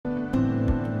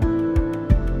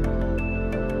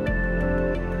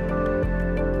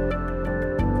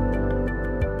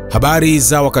Habari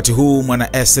za wakati huu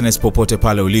mwana SNS popote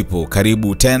pale ulipo,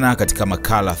 karibu tena katika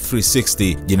makala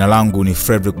 360. Jina langu ni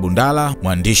Frederick Bundala,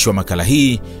 mwandishi wa makala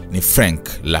hii ni Frank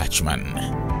Lachman.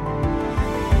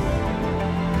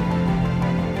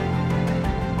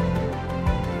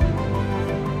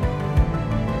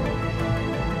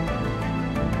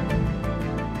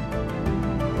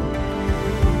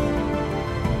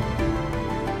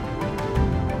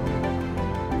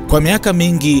 Kwa miaka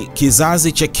mingi,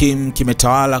 kizazi cha Kim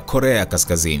kimetawala Korea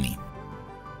Kaskazini.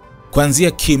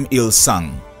 Kuanzia Kim Il-sung,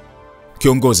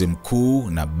 kiongozi mkuu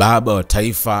na baba wa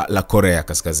taifa la Korea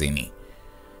Kaskazini.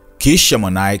 Kisha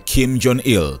mwanae Kim Jong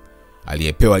Il,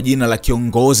 aliyepewa jina la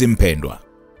kiongozi mpendwa.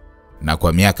 Na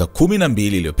kwa miaka 12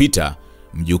 iliyopita,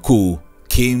 mjukuu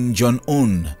Kim Jong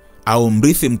Un au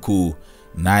mrithi mkuu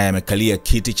naye amekalia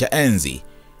kiti cha enzi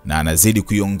na anazidi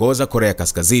kuiongoza Korea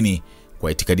Kaskazini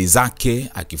kwa itikadi zake,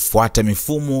 akifuata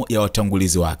mifumo ya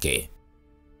watangulizi wake.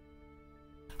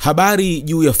 Habari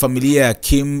juu ya familia ya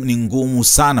Kim ni ngumu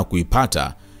sana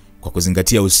kuipata kwa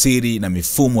kuzingatia usiri na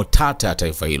mifumo tata ya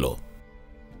taifa hilo.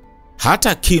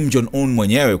 Hata Kim Jong Un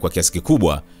mwenyewe kwa kiasi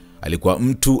kikubwa alikuwa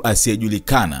mtu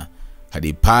asiyejulikana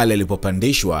hadi pale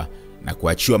alipopandishwa na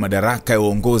kuachiwa madaraka ya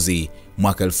uongozi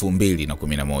mwaka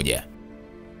 2011.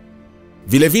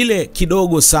 Vile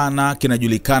kidogo sana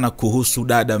kinajulikana kuhusu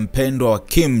dada mpendwa wa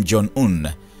Kim Jong Un,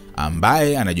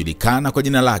 ambaye anajulikana kwa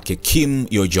jina lake Kim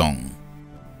YO JONG.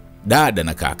 Dada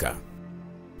na kaka.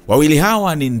 Wawili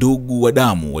hawa ni ndugu wa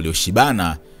damu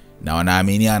walioshibana na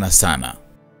wanaaminiana sana.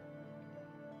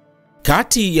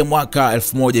 Kati ya mwaka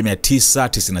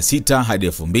 1996 hadi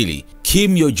 2000,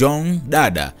 Kim YO JONG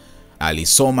dada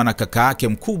alisoma na kaka yake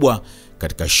mkubwa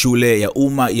katika shule ya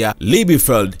umma ya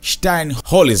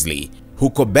Liebefeld-Stein-Holzli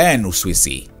huko Bern,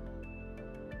 Uswisi.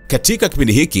 Katika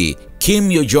kipindi hiki,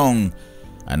 Kim YO JONG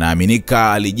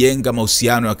anaaminika alijenga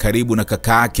mahusiano ya karibu na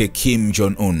kaka yake Kim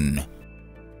Jong Un.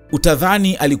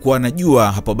 Utadhani alikuwa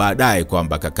anajua hapo baadaye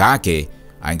kwamba kaka yake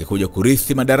angekuja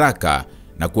kurithi madaraka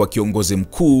na kuwa kiongozi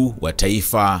mkuu wa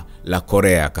taifa la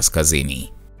Korea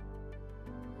Kaskazini.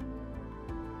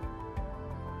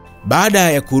 Baada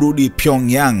ya kurudi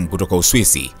Pyongyang kutoka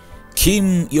Uswisi,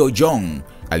 Kim YO JONG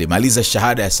alimaliza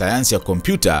shahada ya sayansi ya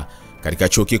kompyuta katika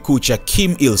chuo kikuu cha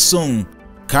Kim Il-sung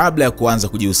kabla ya kuanza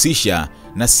kujihusisha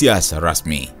na siasa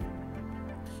rasmi.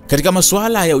 Katika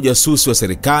masuala ya ujasusi wa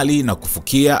serikali na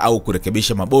kufukia au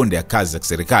kurekebisha mabonde ya kazi za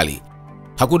kiserikali,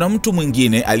 hakuna mtu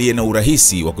mwingine aliye na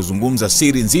urahisi wa kuzungumza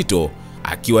siri nzito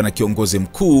akiwa na kiongozi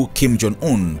mkuu Kim Jong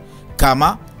Un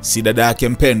kama si dada yake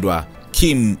mpendwa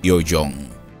Kim YO JONG.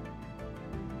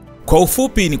 Kwa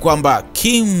ufupi ni kwamba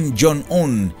Kim Jong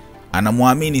Un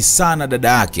anamwamini sana dada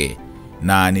yake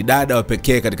na ni dada wa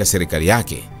pekee katika serikali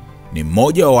yake. Ni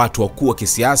mmoja wa watu wakuu wa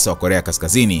kisiasa wa Korea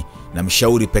Kaskazini na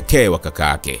mshauri pekee wa kaka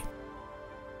yake.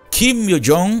 Kim YO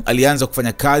JONG alianza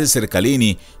kufanya kazi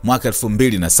serikalini mwaka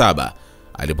 2007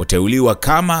 alipoteuliwa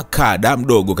kama kada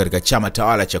mdogo katika chama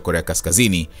tawala cha Korea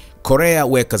Kaskazini, Korea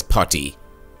Workers Party.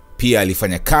 Pia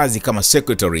alifanya kazi kama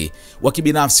secretary wa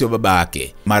kibinafsi wa baba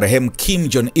yake, marehemu Kim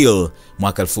Jong Il,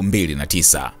 mwaka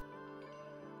 2009.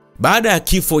 Baada ya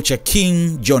kifo cha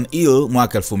Kim Jong Il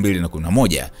mwaka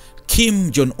 2011, Kim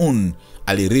Jong Un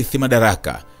alirithi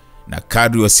madaraka, na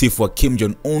kadri wasifu wa Kim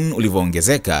Jong Un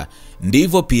ulivyoongezeka,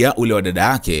 ndivyo pia ule wa dada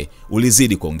yake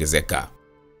ulizidi kuongezeka.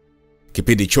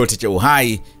 Kipindi chote cha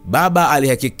uhai, baba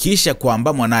alihakikisha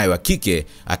kwamba mwanawe wa kike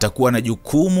atakuwa na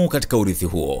jukumu katika urithi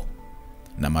huo.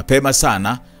 Na mapema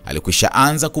sana alikwisha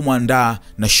anza kumwandaa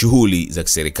na shughuli za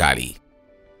kiserikali.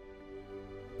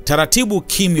 Taratibu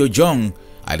Kim YO JONG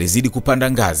alizidi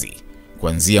kupanda ngazi.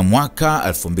 Kuanzia mwaka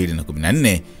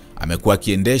 2014 amekuwa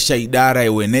akiendesha idara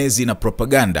ya uenezi na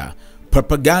propaganda,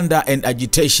 Propaganda and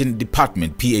Agitation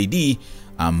Department PAD,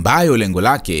 ambayo lengo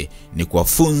lake ni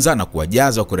kuwafunza na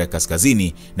kuwajaza wa Korea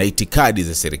Kaskazini na itikadi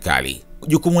za serikali.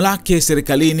 Jukumu lake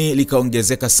serikalini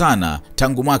likaongezeka sana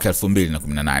tangu mwaka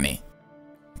 2018.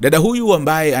 Dada huyu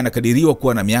ambaye anakadiriwa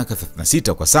kuwa na miaka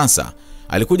 36 kwa sasa,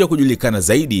 alikuja kujulikana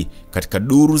zaidi katika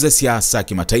duru za siasa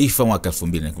kimataifa mwaka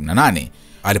 2018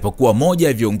 alipokuwa moja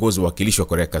ya viongozi wa wakilishi wa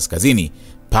Korea Kaskazini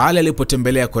pale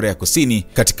alipotembelea Korea Kusini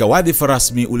katika wadhifa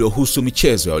rasmi uliohusu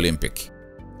michezo ya Olympic.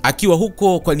 Akiwa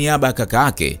huko kwa niaba ya kaka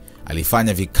yake,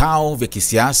 alifanya vikao vya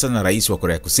kisiasa na rais wa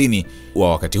Korea Kusini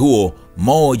wa wakati huo,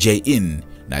 Moon Jae-in,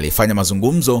 na alifanya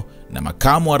mazungumzo na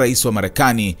makamu wa rais wa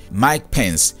Marekani Mike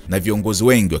Pence na viongozi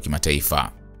wengi wa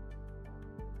kimataifa.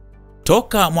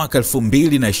 Toka mwaka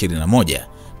 2021,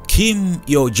 Kim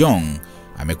YO JONG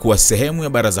amekuwa sehemu ya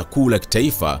baraza kuu la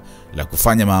kitaifa la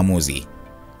kufanya maamuzi.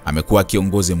 Amekuwa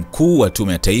kiongozi mkuu wa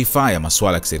tume ya taifa ya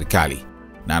masuala ya kiserikali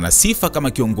na ana sifa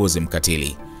kama kiongozi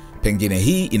mkatili. Pengine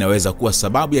hii inaweza kuwa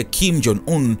sababu ya Kim Jong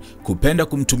Un kupenda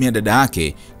kumtumia dada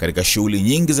yake katika shughuli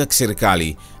nyingi za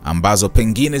kiserikali ambazo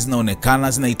pengine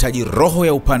zinaonekana zinahitaji roho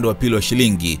ya upande wa pili wa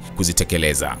shilingi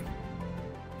kuzitekeleza.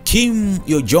 Kim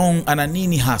Yo Jong ana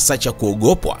nini hasa cha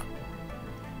kuogopwa?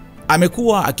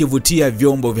 Amekuwa akivutia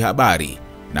vyombo vya habari,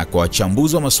 na kwa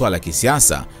wachambuzi wa masuala ya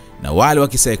kisiasa na wale wa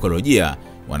kisaikolojia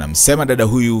wanamsema dada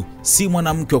huyu si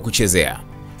mwanamke wa kuchezea.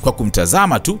 Kwa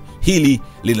kumtazama tu hili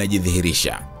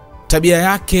linajidhihirisha. Tabia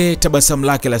yake, tabasamu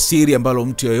lake la siri ambalo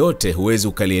mtu yoyote huwezi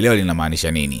ukalielewa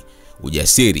linamaanisha nini,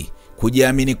 ujasiri,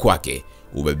 kujiamini kwake,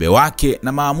 ubebe wake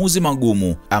na maamuzi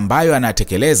magumu ambayo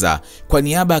anatekeleza kwa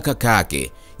niaba ya kaka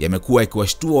yake yamekuwa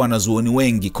yakiwashtua wanazuoni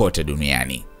wengi kote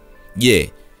duniani.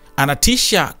 Je,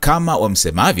 anatisha kama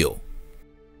wamsemavyo?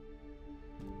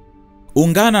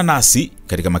 Ungana nasi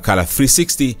katika makala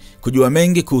 360 kujua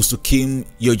mengi kuhusu Kim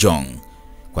Yo Jong.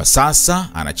 Kwa sasa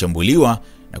anachambuliwa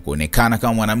na kuonekana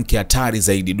kama mwanamke hatari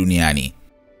zaidi duniani.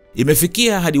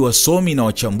 Imefikia hadi wasomi na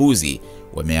wachambuzi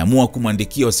wameamua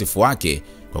kumwandikia wasifu wake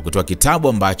kwa kutoa kitabu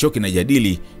ambacho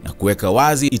kinajadili na kuweka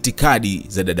wazi itikadi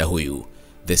za dada huyu.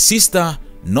 The Sister,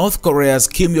 North Korea's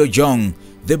Kim Yo Jong,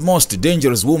 the most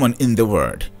dangerous woman in the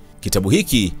world. Kitabu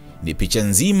hiki ni picha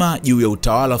nzima juu ya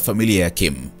utawala wa familia ya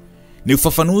Kim. Ni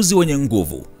ufafanuzi wenye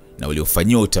nguvu na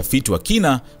uliofanyiwa utafiti wa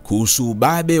kina kuhusu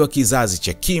ubabe wa kizazi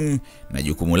cha Kim na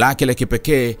jukumu lake la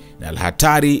kipekee na la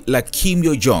hatari la Kim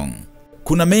Yo Jong.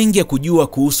 Kuna mengi ya kujua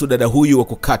kuhusu dada huyu wa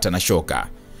kukata na shoka.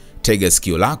 Tega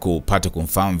sikio lako upate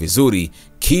kumfahamu vizuri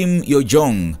Kim Yo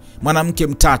Jong, mwanamke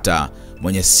mtata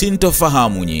mwenye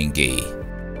sintofahamu nyingi.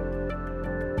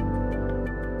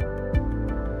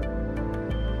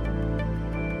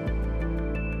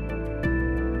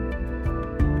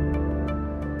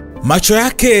 Macho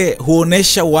yake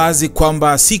huonesha wazi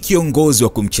kwamba si kiongozi wa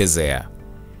kumchezea.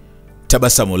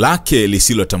 Tabasamu lake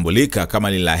lisilotambulika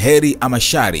kama ni la heri ama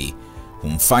shari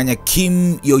humfanya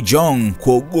Kim Yo Jong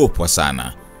kuogopwa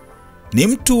sana. Ni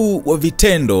mtu wa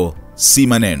vitendo, si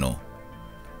maneno.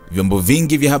 Vyombo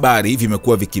vingi vya habari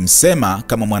vimekuwa vikimsema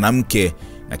kama mwanamke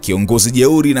na kiongozi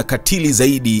jeuri na katili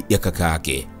zaidi ya kaka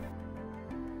yake.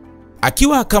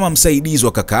 Akiwa kama msaidizi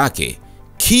wa kaka yake,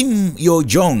 Kim Yo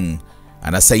Jong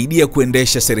anasaidia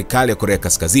kuendesha serikali ya Korea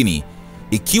Kaskazini,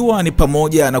 ikiwa ni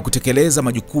pamoja na kutekeleza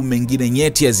majukumu mengine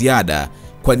nyeti ya ziada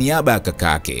kwa niaba ya kaka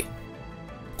yake.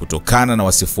 Kutokana na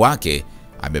wasifu wake,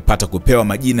 amepata kupewa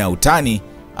majina ya utani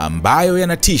ambayo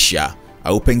yanatisha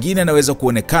au pengine anaweza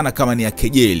kuonekana kama ni ya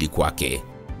kejeli kwake.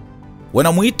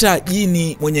 Wanamwita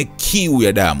Jini Mwenye Kiu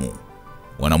ya Damu,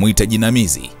 wanamwita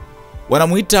jinamizi,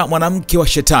 wanamwita mwanamke wa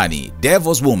shetani,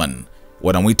 Devil's Woman,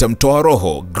 wanamwita mtoa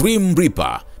roho, Grim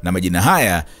Reaper, na majina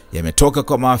haya yametoka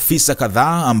kwa maafisa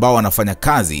kadhaa ambao wanafanya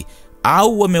kazi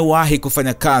au wamewahi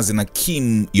kufanya kazi na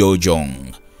Kim Yo Jong.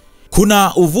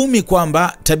 Kuna uvumi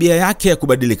kwamba tabia yake ya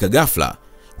kubadilika ghafla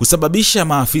husababisha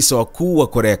maafisa wakuu wa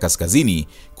Korea Kaskazini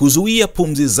kuzuia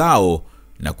pumzi zao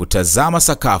na kutazama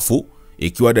sakafu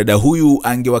ikiwa dada huyu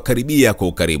angewakaribia kwa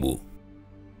ukaribu.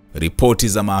 Ripoti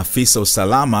za maafisa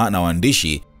usalama na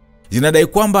waandishi zinadai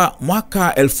kwamba mwaka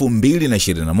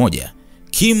 2021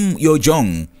 Kim Yo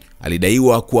Jong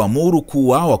alidaiwa kuamuru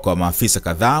kuuawa kwa maafisa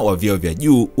kadhaa wa vyeo vya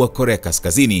juu wa Korea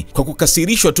Kaskazini kwa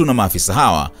kukasirishwa tu na maafisa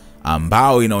hawa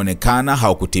ambao inaonekana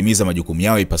hawakutimiza majukumu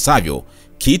yao ipasavyo,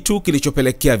 kitu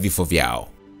kilichopelekea vifo vyao.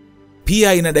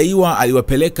 Pia inadaiwa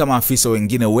aliwapeleka maafisa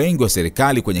wengine wengi wa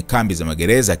serikali kwenye kambi za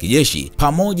magereza ya kijeshi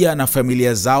pamoja na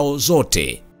familia zao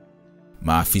zote.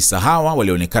 Maafisa hawa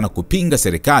walionekana kupinga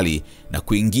serikali na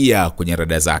kuingia kwenye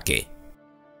rada zake.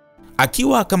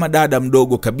 Akiwa kama dada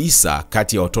mdogo kabisa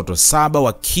kati ya watoto 7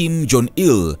 wa Kim Jong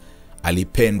Un,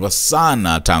 alipendwa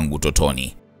sana tangu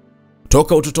utotoni.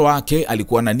 Toka utoto wake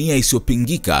alikuwa na nia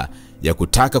isiyopingika ya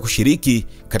kutaka kushiriki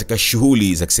katika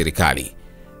shughuli za kiserikali.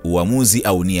 Uamuzi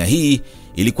au nia hii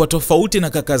ilikuwa tofauti na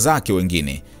kaka zake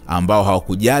wengine ambao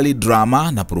hawakujali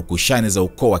drama na purukushani za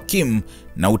ukoo wa Kim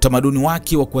na utamaduni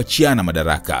wake wa kuachiana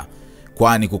madaraka,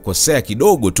 kwani kukosea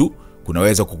kidogo tu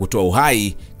kunaweza kukutoa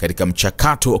uhai katika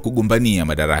mchakato wa kugombania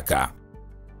madaraka.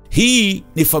 Hii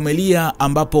ni familia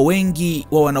ambapo wengi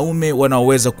wa wanaume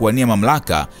wanaoweza kuwania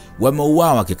mamlaka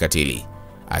wameuawa kikatili,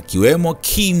 akiwemo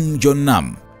Kim Jong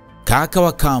Nam, kaka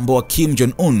wa kambo wa Kim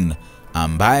Jong Un,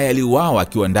 ambaye aliuawa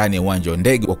akiwa ndani ya uwanja wa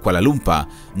ndege wa Kuala Lumpur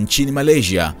nchini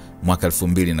Malaysia mwaka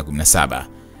 2017.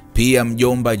 Pia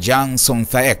mjomba Jang Song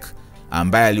Thaek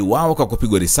ambaye aliuawa kwa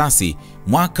kupigwa risasi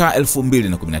mwaka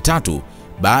 2013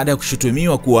 baada ya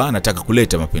kushutumiwa kuwa anataka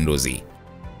kuleta mapinduzi.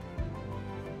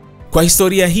 Kwa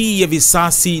historia hii ya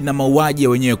visasi na mauaji ya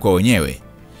wenyewe kwa wenyewe,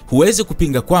 huwezi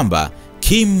kupinga kwamba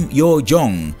Kim Yo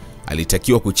Jong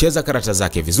alitakiwa kucheza karata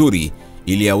zake vizuri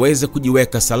ili aweze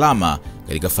kujiweka salama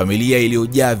katika familia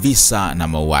iliyojaa visa na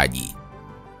mauaji.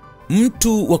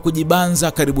 Mtu wa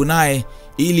kujibanza karibu naye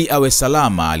ili awe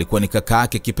salama alikuwa ni kaka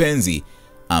yake kipenzi,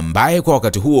 ambaye kwa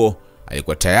wakati huo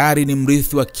alikuwa tayari ni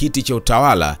mrithi wa kiti cha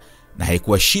utawala, na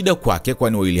haikuwa shida kwake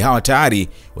kwani wawili hawa tayari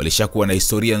walishakuwa na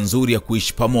historia nzuri ya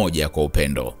kuishi pamoja kwa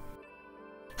upendo.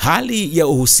 Hali ya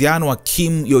uhusiano wa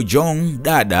Kim Yo Jong,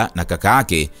 dada na kaka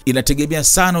yake, inategemea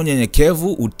sana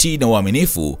unyenyekevu, utii na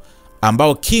uaminifu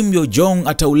ambao Kim Yo Jong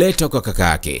atauleta kwa kaka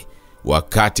yake.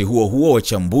 Wakati huo huo,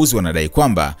 wachambuzi wanadai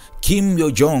kwamba Kim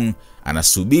Yo Jong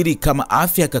anasubiri kama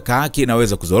afya ya kaka yake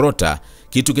inaweza kuzorota,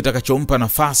 kitu kitakachompa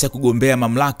nafasi ya kugombea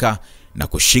mamlaka na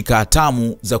kushika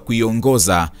hatamu za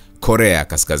kuiongoza Korea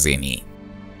Kaskazini.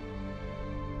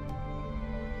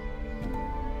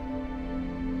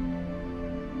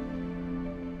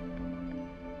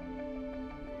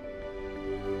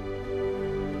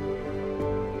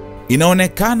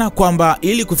 Inaonekana kwamba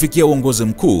ili kufikia uongozi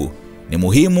mkuu ni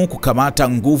muhimu kukamata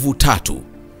nguvu tatu,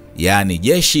 yaani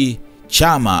jeshi,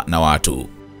 chama na watu.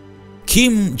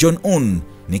 Kim Jong Un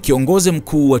ni kiongozi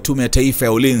mkuu wa Tume ya Taifa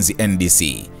ya Ulinzi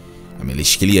NDC.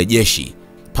 Amelishikilia jeshi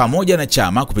pamoja na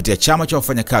chama kupitia chama cha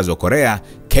wafanyakazi wa Korea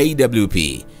KWP,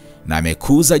 na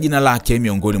amekuza jina lake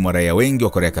miongoni mwa raia wengi wa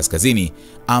Korea Kaskazini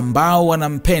ambao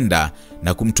wanampenda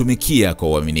na kumtumikia kwa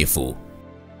uaminifu.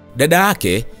 Dada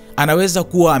yake anaweza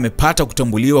kuwa amepata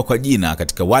kutambuliwa kwa jina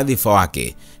katika wadhifa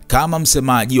wake kama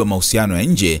msemaji wa mahusiano ya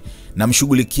nje na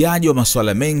mshughulikiaji wa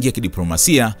masuala mengi ya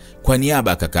kidiplomasia kwa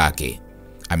niaba ya kaka yake.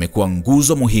 Amekuwa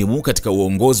nguzo muhimu katika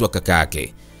uongozi wa kaka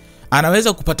yake.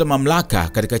 Anaweza kupata mamlaka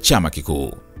katika chama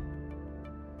kikuu.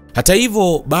 Hata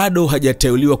hivyo, bado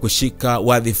hajateuliwa kushika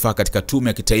wadhifa katika Tume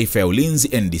ya Kitaifa ya Ulinzi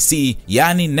NDC,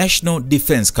 yani National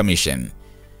Defense Commission.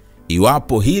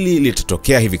 Iwapo hili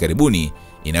litatokea hivi karibuni,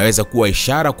 inaweza kuwa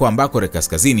ishara kwamba Korea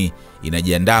Kaskazini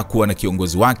inajiandaa kuwa na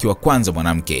kiongozi wake wa kwanza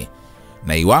mwanamke.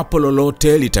 Na iwapo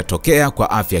lolote litatokea kwa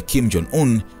afya Kim Jong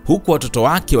Un, huku watoto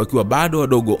wake wakiwa bado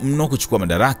wadogo mno kuchukua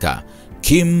madaraka,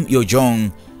 Kim Yo Jong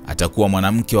atakuwa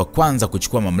mwanamke wa kwanza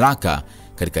kuchukua mamlaka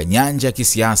katika nyanja ya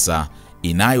kisiasa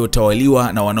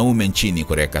inayotawaliwa na wanaume nchini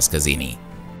Korea Kaskazini.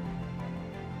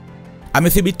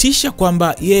 Amethibitisha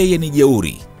kwamba yeye ni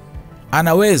jeuri.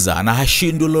 Anaweza na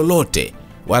hashindwi lolote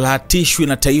wala hatishwi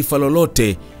na taifa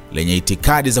lolote lenye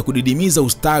itikadi za kudidimiza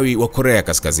ustawi wa Korea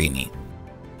Kaskazini.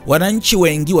 Wananchi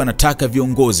wengi wanataka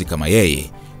viongozi kama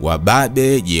yeye,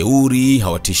 wababe, jeuri,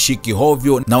 hawatishiki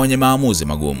hovyo na wenye maamuzi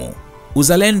magumu.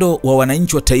 Uzalendo wa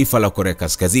wananchi wa taifa la Korea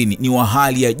Kaskazini ni wa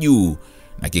hali ya juu,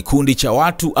 na kikundi cha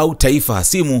watu au taifa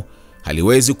hasimu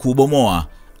haliwezi kuubomoa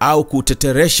au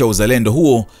kuteteresha uzalendo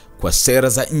huo kwa sera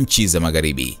za nchi za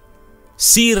magharibi.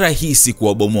 Si rahisi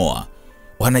kuwabomoa.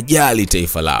 Wanajali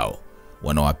taifa lao,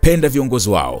 wanawapenda viongozi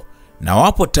wao, na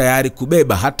wapo tayari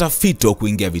kubeba hata fito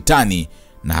kuingia vitani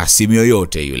na hasimu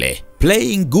yoyote yule.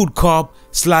 Playing good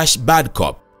cop/bad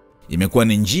cop imekuwa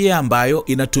ni njia ambayo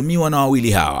inatumiwa na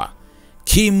wawili hawa.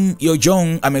 Kim Yo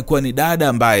Jong amekuwa ni dada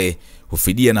ambaye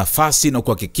hufidia nafasi na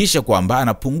kuhakikisha kwamba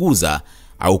anapunguza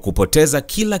au kupoteza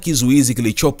kila kizuizi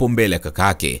kilichopo mbele ya kaka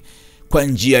yake kwa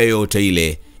njia yoyote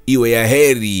ile, iwe ya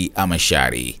heri ama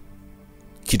shari.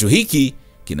 Kitu hiki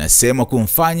kinasema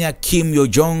kumfanya Kim Yo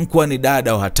Jong kuwa ni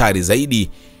dada wa hatari zaidi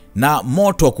na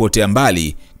moto wa kuotea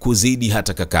mbali kuzidi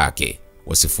hata kaka yake.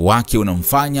 Wasifu wake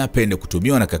unamfanya apende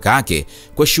kutumiwa na kaka yake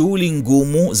kwa shughuli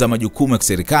ngumu za majukumu ya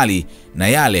kiserikali na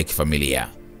yale ya kifamilia.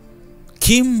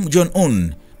 Kim Jong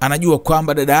Un anajua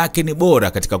kwamba dada yake ni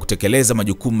bora katika kutekeleza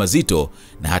majukumu mazito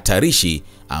na hatarishi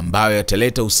ambayo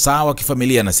yataleta usawa wa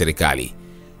kifamilia na serikali.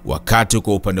 Wakati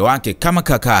kwa upande wake kama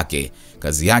kaka yake,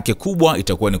 kazi yake kubwa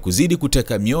itakuwa ni kuzidi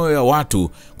kuteka mioyo ya watu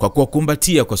kwa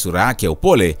kuwakumbatia kwa sura yake ya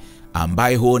upole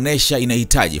ambayo huonesha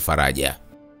inahitaji faraja.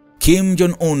 Kim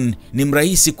Jong Un ni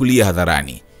mrahisi kulia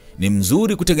hadharani. Ni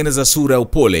mzuri kutengeneza sura ya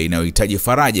upole inayohitaji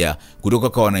faraja kutoka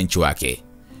kwa wananchi wake.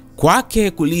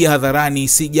 Kwake kulia hadharani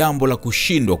si jambo la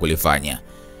kushindwa kulifanya.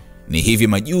 Ni hivi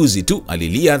majuzi tu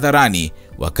alilia hadharani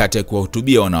wakati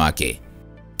akiwahutubia wanawake.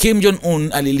 Kim Jong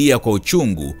Un alilia kwa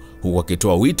uchungu huku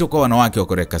akitoa wito kwa wanawake wa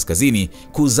Korea Kaskazini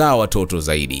kuzaa watoto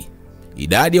zaidi.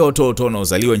 Idadi ya watoto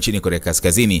wanaozaliwa nchini Korea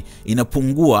Kaskazini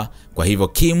inapungua, kwa hivyo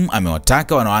Kim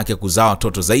amewataka wanawake kuzaa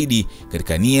watoto zaidi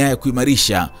katika nia ya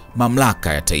kuimarisha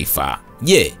mamlaka ya taifa.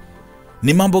 Je,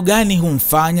 ni mambo gani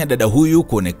humfanya dada huyu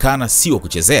kuonekana si wa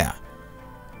kuchezea?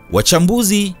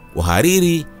 Wachambuzi,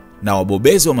 wahariri na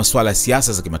wabobezi wa masuala ya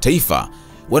siasa za kimataifa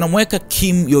wanamweka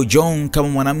Kim Yo Jong kama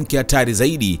mwanamke hatari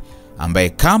zaidi ambaye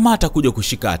kama atakuja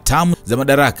kushika hatamu za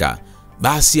madaraka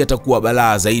basi atakuwa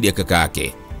balaa zaidi ya kaka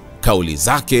yake. Kauli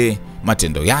zake,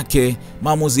 matendo yake,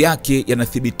 maamuzi yake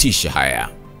yanathibitisha haya.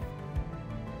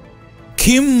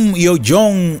 Kim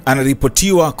Jong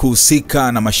anaripotiwa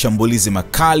kuhusika na mashambulizi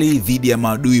makali dhidi ya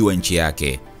maadui wa nchi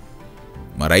yake.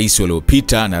 Marais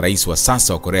waliopita na rais wa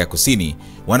sasa wa Korea Kusini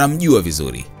wanamjua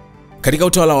vizuri. Katika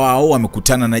utawala wao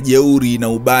wamekutana na jeuri na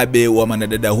ubabe wa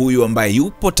mwanadada huyu ambaye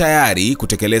yupo tayari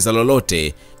kutekeleza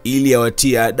lolote ili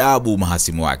awatie adabu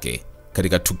mahasimu wake.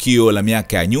 Katika tukio la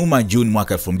miaka ya nyuma Juni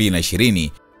mwaka 2020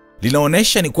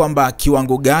 linaonesha ni kwamba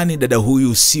kiwango gani dada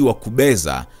huyu si wa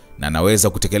kubeza na anaweza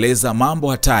kutekeleza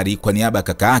mambo hatari kwa niaba ya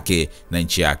kaka yake na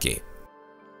nchi yake.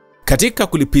 Katika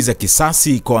kulipiza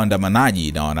kisasi kwa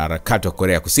waandamanaji na wanaharakati wa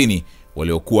Korea Kusini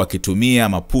waliokuwa wakitumia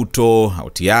maputo au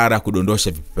tiara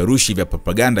kudondosha vipeperushi vya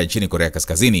propaganda nchini Korea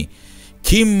Kaskazini,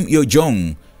 Kim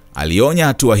Jong alionya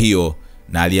hatua hiyo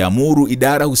na aliamuru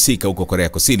idara husika huko Korea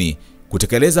Kusini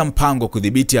kutekeleza mpango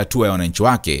kudhibiti hatua ya wananchi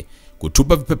wake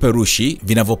kutupa vipeperushi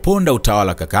vinavyoponda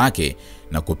utawala kaka yake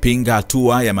na kupinga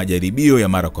hatua ya majaribio ya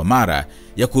mara kwa mara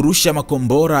ya kurusha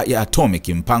makombora ya atomic,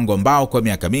 mpango ambao kwa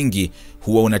miaka mingi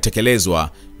huwa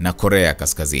unatekelezwa na Korea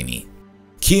Kaskazini.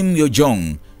 Kim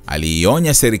Jong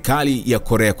aliionya serikali ya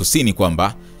Korea Kusini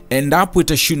kwamba endapo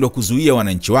itashindwa kuzuia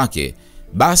wananchi wake,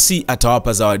 basi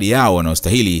atawapa zawadi yao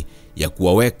wanaostahili ya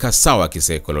kuwaweka sawa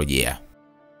kisaikolojia.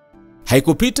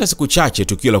 Haikupita siku chache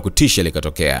tukio la kutisha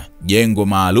likatokea. Jengo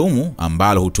maalumu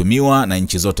ambalo hutumiwa na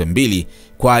nchi zote mbili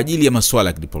kwa ajili ya masuala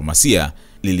ya diplomasia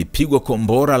lilipigwa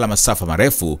kombora la masafa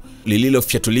marefu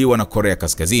lililofyatuliwa na Korea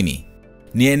Kaskazini.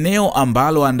 Ni eneo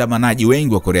ambalo waandamanaji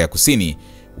wengi wa Korea Kusini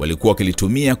walikuwa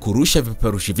wakilitumia kurusha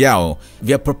vipeperushi vyao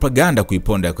vya propaganda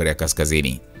kuiponda Korea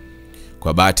Kaskazini.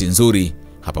 Kwa bahati nzuri,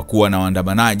 hapakuwa na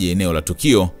waandamanaji eneo la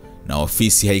tukio na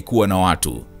ofisi haikuwa na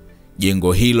watu.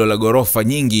 Jengo hilo la ghorofa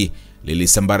nyingi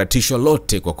lilisambaratishwa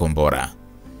lote kwa kombora.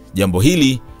 Jambo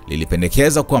hili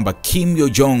lilipendekeza kwamba Kim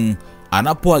Jong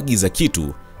anapoagiza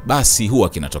kitu basi huwa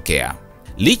kinatokea.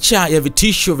 Licha ya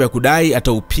vitisho vya kudai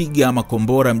ataupiga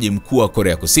makombora mji mkuu wa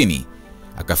Korea Kusini,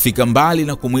 akafika mbali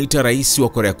na kumuita rais wa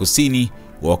Korea Kusini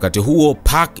wa wakati huo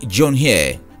Park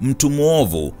Geun-hye mtu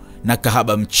muovu na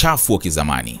kahaba mchafu wa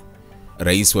kizamani.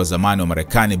 Rais wa zamani wa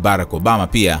Marekani Barack Obama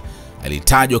pia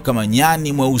alitajwa kama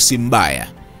nyani mweusi mbaya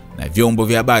na vyombo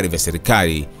vya habari vya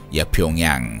serikali ya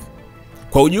Pyongyang.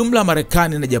 Kwa ujumla,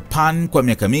 Marekani na Japan kwa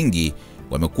miaka mingi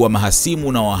wamekuwa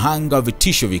mahasimu na wahanga wa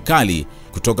vitisho vikali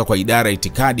kutoka kwa idara ya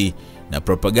itikadi na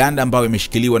propaganda ambayo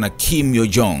imeshikiliwa na Kim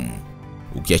Jong.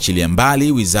 Ukiachilia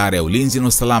mbali Wizara ya Ulinzi na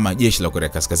Usalama jeshi la Korea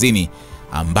Kaskazini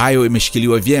ambayo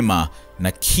imeshikiliwa vyema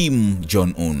na Kim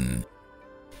Jong Un.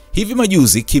 Hivi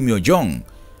majuzi Kim Jong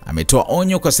ametoa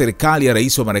onyo kwa serikali ya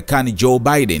rais wa Marekani Joe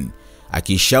Biden,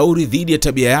 akishauri dhidi ya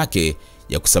tabia yake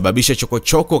ya kusababisha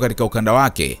chokochoko katika ukanda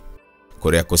wake.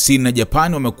 Korea Kusini na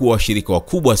Japan wamekuwa washirika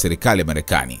wakubwa wa serikali ya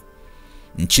Marekani.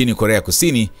 Nchini Korea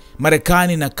Kusini,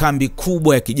 Marekani na kambi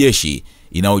kubwa ya kijeshi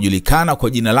inayojulikana kwa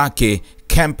jina lake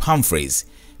Camp Humphreys.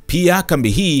 Pia kambi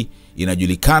hii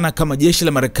inajulikana kama jeshi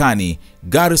la Marekani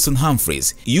Garrison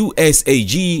Humphreys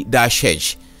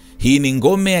USAG-H. Hii ni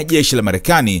ngome ya jeshi la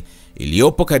Marekani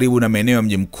iliyopo karibu na maeneo ya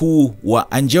mji mkuu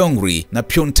wa Anjeongri na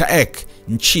Pyeongtaek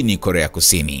nchini Korea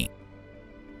Kusini.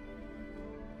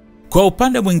 Kwa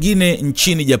upande mwingine,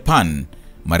 nchini Japan,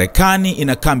 Marekani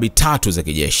ina kambi 3 za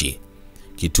kijeshi: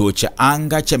 kituo cha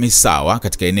anga cha Misawa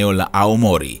katika eneo la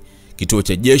Aomori, kituo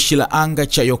cha jeshi la anga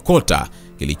cha Yokota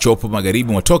kilichopo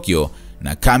magharibi mwa Tokyo,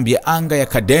 na kambi ya anga ya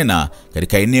Kadena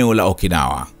katika eneo la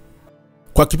Okinawa.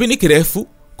 Kwa kipindi kirefu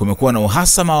kumekuwa na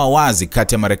uhasama wa wazi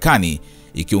kati ya Marekani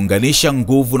ikiunganisha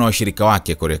nguvu na washirika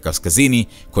wake Korea Kaskazini,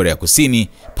 Korea Kusini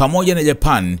pamoja na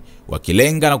Japan,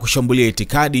 wakilenga na kushambulia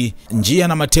itikadi, njia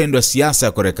na matendo ya siasa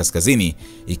ya Korea Kaskazini,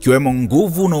 ikiwemo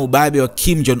nguvu na ubabe wa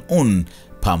Kim Jong Un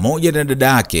pamoja na dada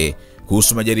yake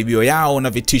kuhusu majaribio yao na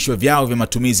vitisho vyao vya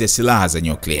matumizi ya silaha za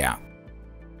nyuklia.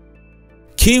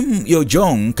 Kim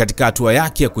Jong katika hatua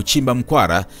yake ya kuchimba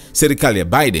mkwara serikali ya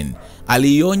Biden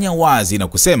alionya wazi na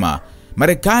kusema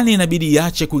Marekani inabidi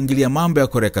iache kuingilia mambo ya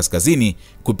Korea Kaskazini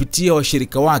kupitia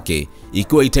washirika wake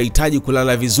ikiwa itahitaji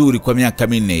kulala vizuri kwa miaka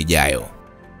 4 ijayo.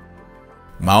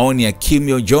 Maoni ya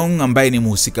Kim Jong ambaye ni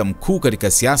mhusika mkuu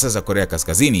katika siasa za Korea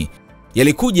Kaskazini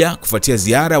yalikuja kufuatia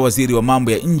ziara ya waziri wa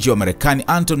mambo ya nje wa Marekani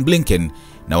Anton Blinken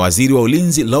na waziri wa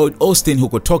ulinzi Lloyd Austin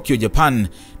huko Tokyo, Japan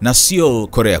na Seoul,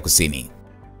 Korea Kusini.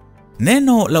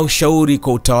 Neno la ushauri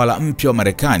kwa utawala mpya wa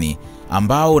Marekani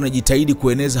ambao unajitahidi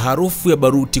kueneza harufu ya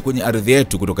baruti kwenye ardhi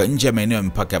yetu kutoka nje ya maeneo ya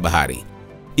mpaka ya bahari.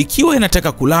 Ikiwa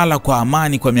inataka kulala kwa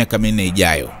amani kwa miaka 4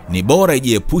 ijayo, ni bora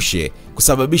ijiepushe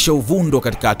kusababisha uvundo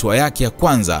katika hatua yake ya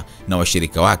kwanza na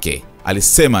washirika wake,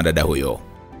 alisema dada huyo.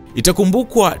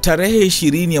 Itakumbukwa tarehe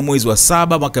 20 ya mwezi wa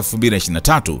 7 mwaka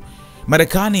 2023,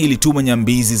 Marekani ilituma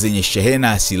nyambizi zenye shehena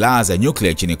ya silaha za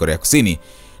nyuklia nchini Korea Kusini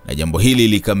na jambo hili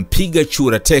likampiga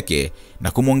chura teke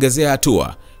na kumwongezea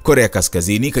hatua. Korea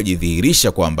Kaskazini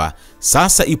ikajidhihirisha kwamba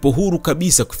sasa ipo huru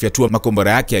kabisa kufyatua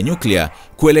makombora yake ya nyuklia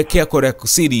kuelekea Korea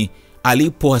Kusini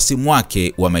alipo hasimu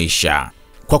wake wa maisha.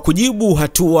 Kwa kujibu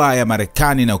hatua ya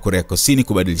Marekani na Korea Kusini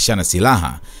kubadilishana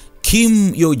silaha,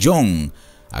 Kim Jong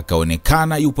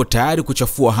akaonekana yupo tayari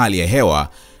kuchafua hali ya hewa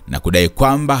na kudai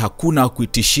kwamba hakuna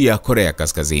kuitishia Korea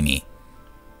Kaskazini.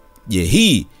 Je,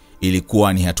 hii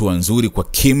ilikuwa ni hatua nzuri kwa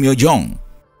Kim Jong?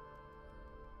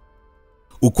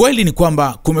 Ukweli ni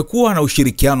kwamba kumekuwa na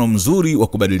ushirikiano mzuri wa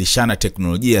kubadilishana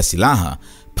teknolojia ya silaha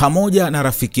pamoja na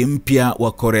rafiki mpya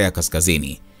wa Korea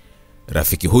Kaskazini.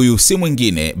 Rafiki huyu si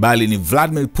mwingine bali ni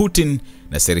Vladimir Putin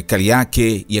na serikali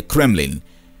yake ya Kremlin.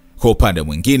 Kwa upande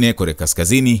mwingine, Korea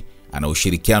Kaskazini ana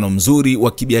ushirikiano mzuri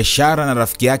wa kibiashara na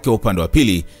rafiki yake wa upande wa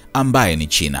pili ambaye ni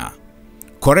China.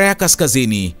 Korea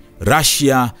Kaskazini,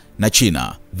 Russia na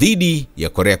China dhidi ya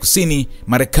Korea Kusini,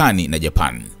 Marekani na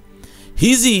Japan.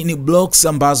 Hizi ni blocks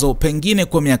ambazo pengine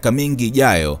kwa miaka mingi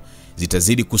ijayo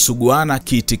zitazidi kusuguana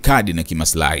kiitikadi na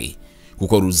kimaslahi,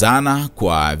 kukoruzana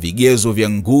kwa vigezo vya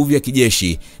nguvu ya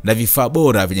kijeshi na vifaa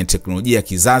bora vyenye teknolojia ya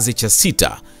kizazi cha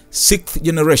 6th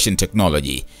generation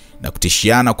technology, na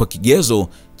kutishiana kwa kigezo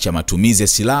cha matumizi ya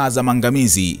silaha za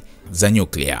maangamizi za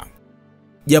nyuklia.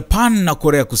 Japan na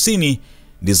Korea Kusini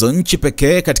ndizo nchi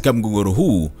pekee katika mgogoro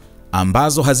huu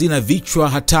ambazo hazina vichwa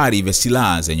hatari vya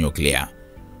silaha za nyuklia.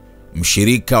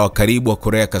 Mshirika wa karibu wa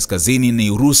Korea Kaskazini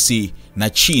ni Urusi na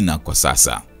China kwa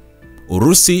sasa.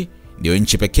 Urusi ndio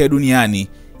nchi pekee duniani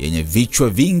yenye vichwa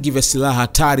vingi vya silaha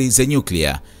hatari za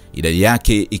nyuklia, idadi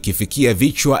yake ikifikia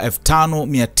vichwa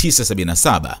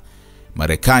 5977.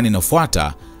 Marekani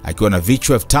inafuata akiwa na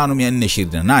vichwa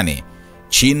 5428,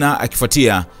 China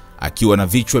akifuatia akiwa na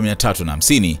vichwa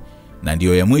 350, na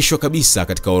ndiyo ya mwisho kabisa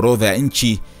katika orodha ya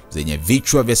nchi zenye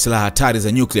vichwa vya silaha hatari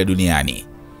za nyuklia duniani.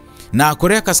 Na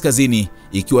Korea Kaskazini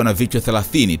ikiwa na vichwa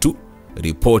 30 tu.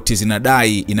 Ripoti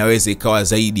zinadai inaweza ikawa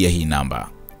zaidi ya hii namba.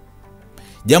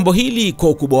 Jambo hili kwa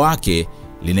ukubwa wake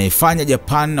linaifanya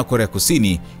Japan na Korea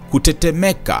Kusini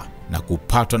kutetemeka na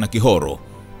kupatwa na kihoro.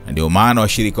 Na ndio maana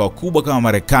washirika wakubwa kama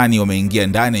Marekani wameingia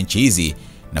ndani ya nchi hizi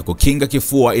na kukinga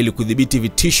kifua ili kudhibiti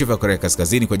vitisho vya Korea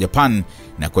Kaskazini kwa Japan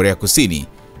na Korea Kusini,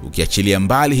 ukiachilia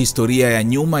mbali historia ya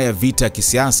nyuma ya vita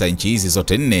kisiasa nchi hizi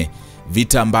zote nne,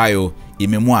 vita ambayo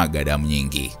imemwaga damu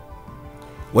nyingi.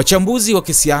 Wachambuzi wa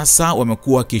kisiasa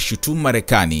wamekuwa wakishutumu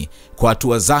Marekani kwa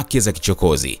hatua zake za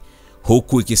kichokozi,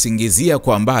 huku ikisingizia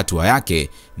kwamba hatua yake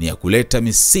ni ya kuleta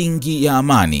misingi ya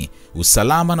amani,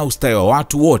 usalama na ustawi wa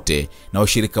watu wote na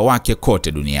washirika wake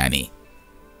kote duniani.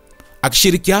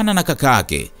 Akishirikiana na kaka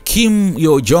yake, Kim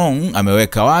Jong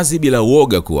ameweka wazi bila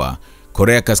uoga kuwa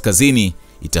Korea Kaskazini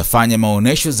itafanya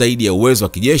maonesho zaidi ya uwezo wa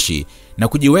kijeshi na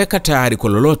kujiweka tayari kwa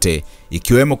lolote,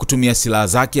 ikiwemo kutumia silaha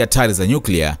zake hatari za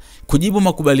nyuklia kujibu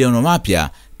makubaliano mapya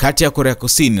kati ya Korea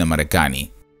Kusini na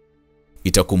Marekani.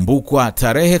 Itakumbukwa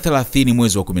tarehe 30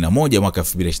 mwezi wa 11 mwaka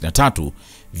 2023,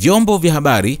 vyombo vya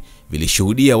habari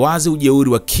vilishuhudia wazi ujeuri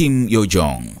wa Kim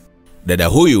Jong. Dada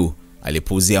huyu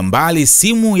alipuuzia mbali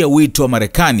simu ya wito wa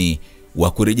Marekani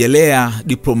wa kurejelea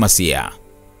diplomasia.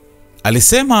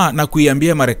 Alisema na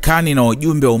kuiambia Marekani na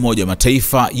wajumbe wa Umoja wa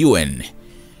Mataifa UN,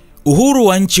 uhuru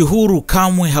wa nchi huru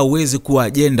kamwe hauwezi kuwa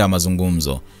ajenda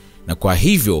mazungumzo, na kwa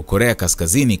hivyo Korea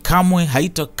Kaskazini kamwe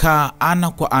haitakaa ana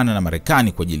kwa ana na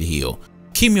Marekani kwa ajili hiyo,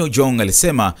 Kim Jong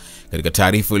alisema katika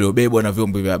taarifa iliyobebwa na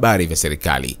vyombo vya habari vya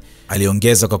serikali.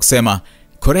 Aliongeza kwa kusema,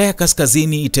 Korea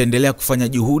Kaskazini itaendelea kufanya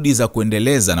juhudi za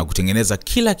kuendeleza na kutengeneza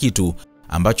kila kitu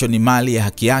ambacho ni mali ya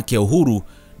haki yake ya uhuru,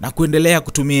 na kuendelea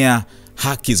kutumia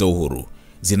haki za uhuru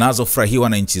zinazofurahiwa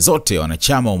na nchi zote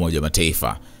wanachama wa Umoja wa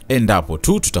Mataifa, endapo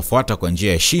tu tutafuata kwa njia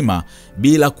ya heshima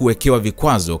bila kuwekewa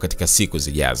vikwazo katika siku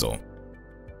zijazo.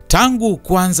 Tangu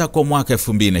kuanza kwa mwaka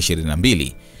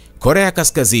 2022, Korea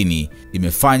Kaskazini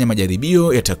imefanya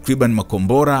majaribio ya takriban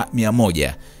makombora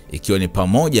 100, ikiwa ni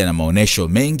pamoja na maonesho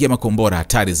mengi ya makombora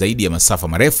hatari zaidi ya masafa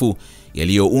marefu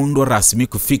yaliyoundwa rasmi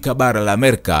kufika bara la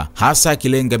Amerika, hasa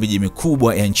akilenga miji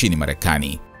mikubwa ya nchini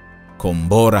Marekani.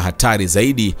 Kombora hatari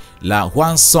zaidi la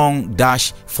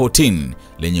Hwasong-14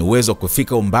 lenye uwezo wa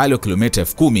kufika umbali wa kilomita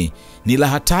 10,000 ni la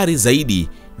hatari zaidi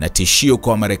na tishio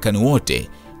kwa Marekani wote,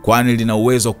 kwani lina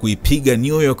uwezo wa kuipiga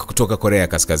New York kutoka Korea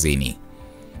Kaskazini.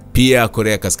 Pia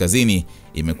Korea Kaskazini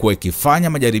imekuwa ikifanya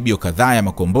majaribio kadhaa ya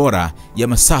makombora ya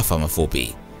masafa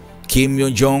mafupi.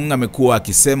 Kim Jong amekuwa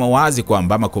akisema wazi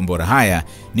kwamba makombora haya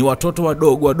ni watoto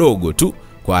wadogo tu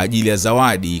kwa ajili ya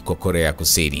zawadi kwa Korea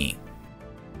Kusini.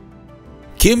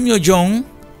 Kim Jong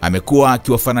amekuwa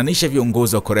akiwafananisha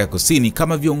viongozi wa Korea Kusini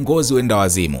kama viongozi wenda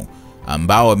wazimu,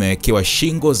 ambao wamewekewa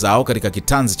shingo zao katika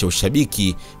kitanzi cha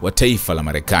ushabiki wa taifa la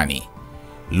Marekani.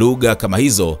 Lugha kama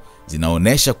hizo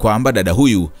zinaonesha kwamba dada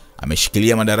huyu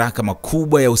ameshikilia madaraka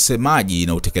makubwa ya usemaji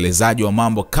na utekelezaji wa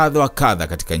mambo kadha wa kadha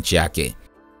katika nchi yake.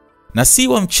 Na si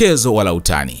wa mchezo wala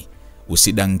utani.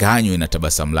 Usidanganywe na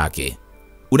tabasamu lake.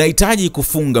 Unahitaji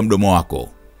kufunga mdomo wako.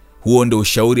 Huo ndio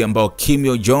ushauri ambao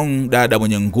Kim Jong, dada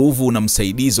mwenye nguvu na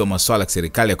msaidizi wa masuala ya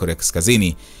serikali ya Korea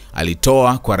Kaskazini,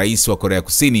 alitoa kwa rais wa Korea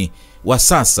Kusini wa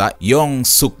sasa Yoon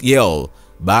Suk Yeol,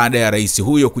 baada ya rais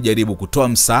huyo kujaribu kutoa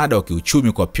msaada wa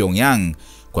kiuchumi kwa Pyongyang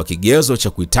kwa kigezo cha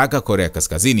kuitaka Korea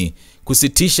Kaskazini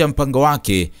kusitisha mpango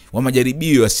wake wa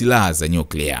majaribio ya silaha za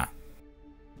nyuklia.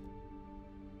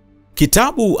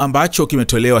 Kitabu ambacho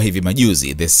kimetolewa hivi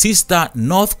majuzi, The Sister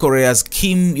North Korea's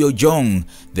Kim Jong,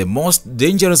 The Most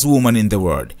Dangerous Woman in the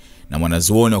World, na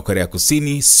mwanazuoni wa Korea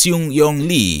Kusini Seung Yong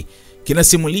Lee,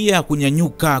 kinasimulia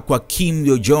kunyanyuka kwa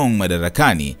Kim Jong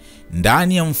madarakani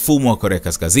ndani ya mfumo wa Korea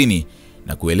Kaskazini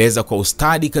na kueleza kwa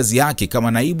ustadi kazi yake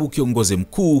kama naibu kiongozi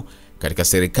mkuu katika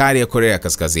serikali ya Korea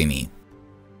Kaskazini.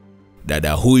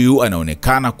 Dada huyu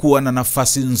anaonekana kuwa na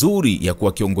nafasi nzuri ya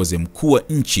kuwa kiongozi mkuu wa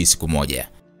nchi siku moja.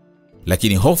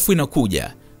 Lakini hofu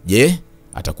inakuja, je,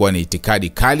 atakuwa ni itikadi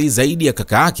kali zaidi ya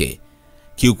kaka yake?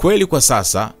 Kiukweli kwa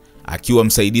sasa, akiwa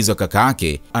msaidizi wa kaka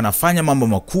yake, anafanya mambo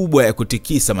makubwa ya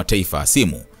kutikisa mataifa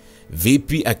hasimu.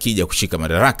 Vipi akija kushika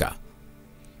madaraka?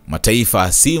 Mataifa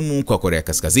hasimu kwa Korea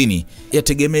Kaskazini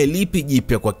yategemea lipi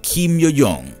jipya kwa Kim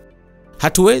Jong?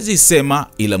 Hatuwezi sema,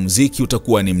 ila muziki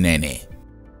utakuwa ni mnene.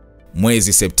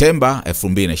 Mwezi Septemba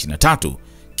 2023,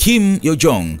 Kim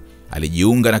Jong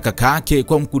alijiunga na kaka yake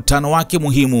kwa mkutano wake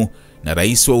muhimu na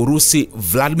rais wa Urusi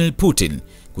Vladimir Putin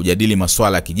kujadili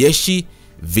masuala ya kijeshi,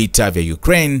 vita vya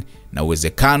Ukraine na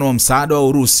uwezekano wa msaada wa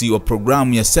Urusi wa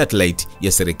programu ya satellite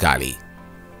ya serikali.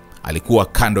 Alikuwa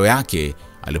kando yake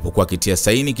alipokuwa akitia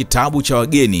saini kitabu cha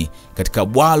wageni katika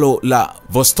bwalo la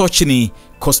Vostochny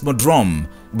Cosmodrome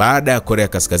baada ya Korea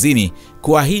Kaskazini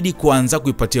kuahidi kuanza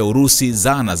kuipatia Urusi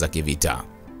zana za kivita.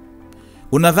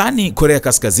 Unadhani Korea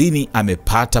Kaskazini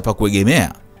amepata pa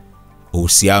kuegemea?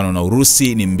 Uhusiano na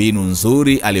Urusi ni mbinu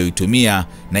nzuri aliyoitumia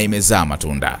na imezaa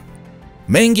matunda.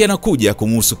 Mengi yanakuja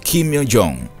kumhusu Kim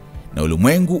Jong, na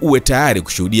ulimwengu uwe tayari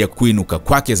kushuhudia kuinuka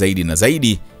kwake zaidi na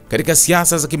zaidi katika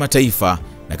siasa za kimataifa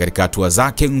na katika hatua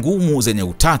zake ngumu zenye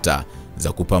utata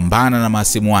za kupambana na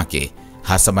mahasimu wake,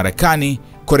 hasa Marekani,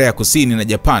 Korea Kusini na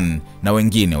Japan na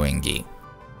wengine wengi.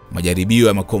 Majaribio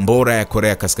ya makombora ya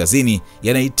Korea Kaskazini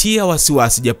yanaitia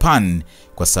wasiwasi Japan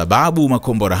kwa sababu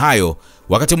makombora hayo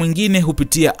wakati mwingine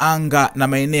hupitia anga na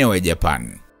maeneo ya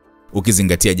Japan.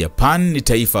 Ukizingatia Japan ni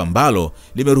taifa ambalo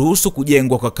limeruhusu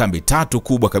kujengwa kwa kambi 3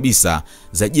 kubwa kabisa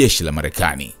za jeshi la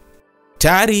Marekani.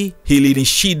 Tayari hili ni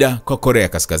shida kwa Korea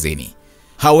Kaskazini.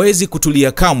 Hawezi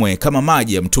kutulia kamwe kama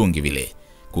maji ya mtungi vile.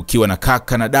 Kukiwa na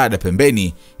kaka na dada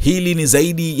pembeni, hili ni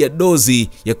zaidi ya dozi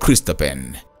ya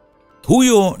Kristopen.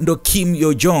 Huyo ndo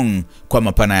Kim Jong kwa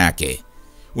mapana yake.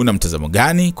 Una mtazamo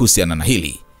gani kuhusiana na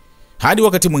hili? Hadi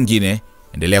wakati mwingine,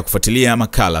 endelea kufuatilia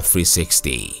Makala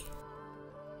 360.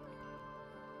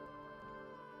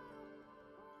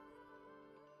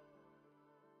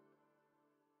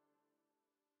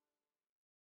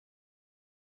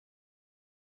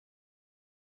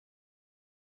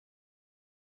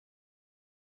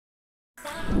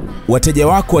 Wateja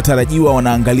wako watarajiwa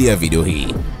wanaangalia video hii.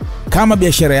 Kama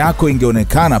biashara yako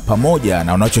ingeonekana pamoja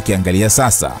na unachokiangalia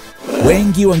sasa,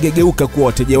 wengi wangegeuka kuwa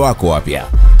wateja wako wapya.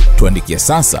 Tuandikie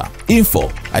sasa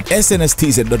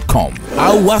info@snstz.com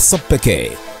au WhatsApp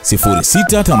pekee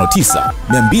 0659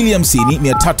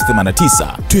 250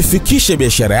 389. Tuifikishe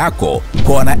biashara yako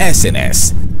kwa wana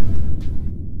SNS.